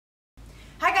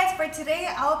for today,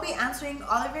 I'll be answering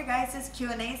all of your guys'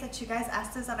 Q&As that you guys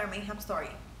asked us on our Mayhem story.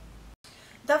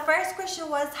 The first question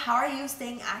was, how are you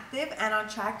staying active and on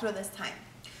track through this time?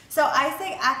 So I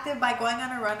stay active by going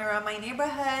on a run around my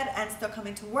neighborhood and still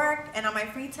coming to work, and on my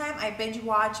free time I binge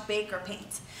watch, bake, or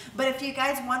paint. But if you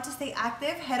guys want to stay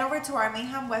active, head over to our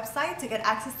Mayhem website to get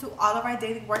access to all of our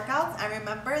daily workouts, and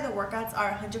remember, the workouts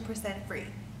are 100% free.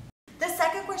 The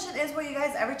second question is, will you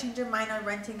guys ever change your mind on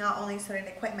renting out only certain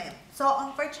equipment? So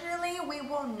unfortunately, we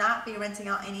will not be renting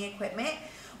out any equipment.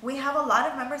 We have a lot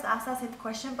of members ask that same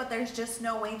question, but there's just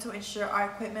no way to ensure our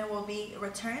equipment will be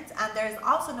returned, and there's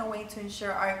also no way to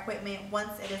ensure our equipment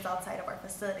once it is outside of our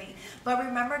facility. But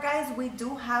remember guys, we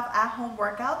do have at-home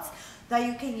workouts that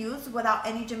you can use without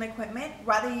any gym equipment.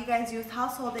 Rather, you guys use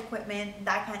household equipment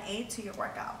that can aid to your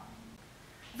workout.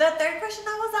 The third question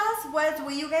that was asked was,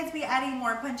 will you guys be adding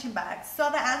more punching bags? So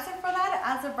the answer for that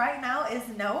as of right now is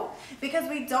no, because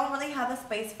we don't really have the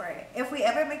space for it. If we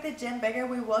ever make the gym bigger,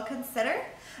 we will consider,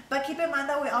 but keep in mind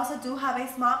that we also do have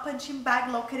a small punching bag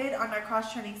located on our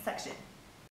cross-training section.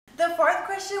 The fourth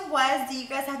question was, do you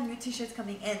guys have new t-shirts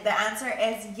coming in? The answer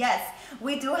is yes.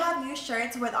 We do have new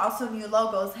shirts with also new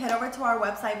logos. Head over to our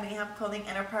website, Mayhem Clothing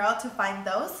and Apparel, to find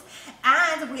those.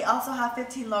 And we also have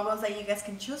 15 logos that you guys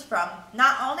can choose from.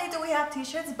 Not only do we have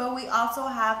t-shirts, but we also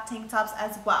have tank tops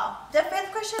as well. The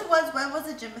fifth question was, when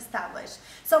was the gym established?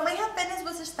 So Mayhem Fitness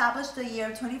was established the year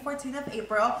 2014 of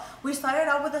April. We started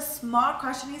out with a small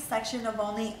cross-training section of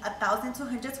only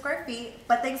 1,200 square feet,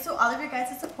 but thanks to all of your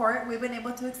guys' support, we've been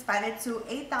able to expand it to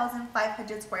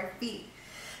 8,500 square feet.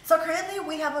 So currently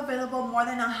we have available more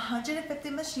than 150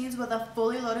 machines with a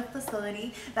fully loaded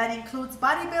facility that includes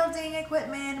bodybuilding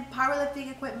equipment, powerlifting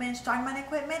equipment, strongman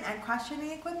equipment, and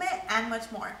cross-training equipment, and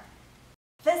much more.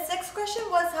 The sixth question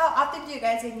was, how often do you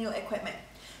guys get new equipment?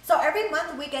 So every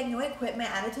month we get new equipment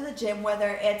added to the gym,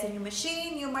 whether it's a new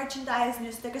machine, new merchandise,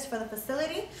 new stickers for the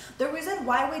facility. The reason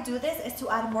why we do this is to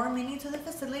add more meaning to the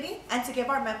facility and to give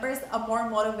our members a more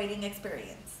motivating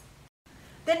experience.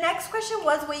 The next question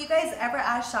was, will you guys ever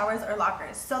add showers or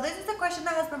lockers? So this is a question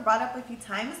that has been brought up a few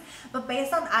times, but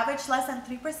based on average, less than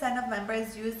 3% of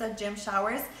members use the gym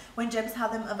showers when gyms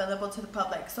have them available to the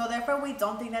public. So therefore, we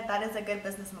don't think that that is a good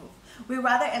business move. We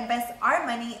rather invest our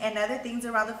money in other things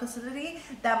around the facility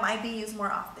that might be used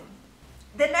more often.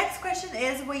 The next question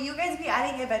is, will you guys be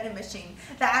adding a vending machine?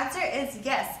 The answer is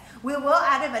yes. We will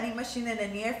add a vending machine in the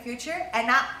near future, and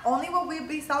not only will we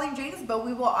be selling drinks, but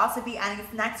we will also be adding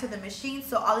snacks to the machine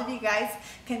so all of you guys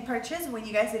can purchase when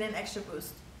you guys need an extra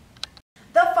boost.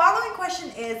 The following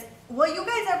question is, will you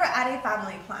guys ever add a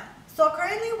family plan? So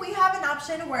currently we have an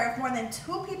option where if more than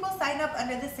 2 people sign up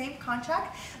under the same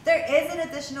contract, there is an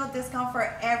additional discount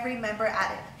for every member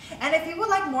added. And if you would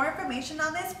like more information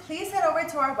on this, please head over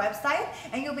to our website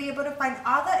and you'll be able to find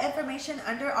all the information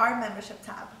under our membership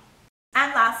tab.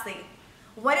 And lastly,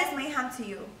 what is Mayhem to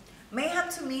you?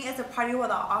 Mayhem to me is a party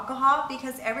without alcohol,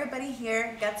 because everybody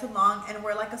here gets along and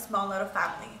we're like a small little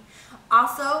family.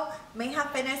 Also, Mayhem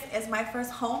Fitness is my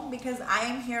first home because I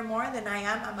am here more than I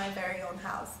am at my very own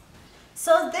house.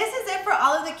 So this is it for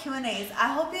all of the Q&As. I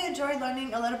hope you enjoyed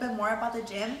learning a little bit more about the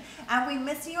gym, and we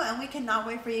miss you and we cannot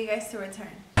wait for you guys to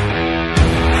return.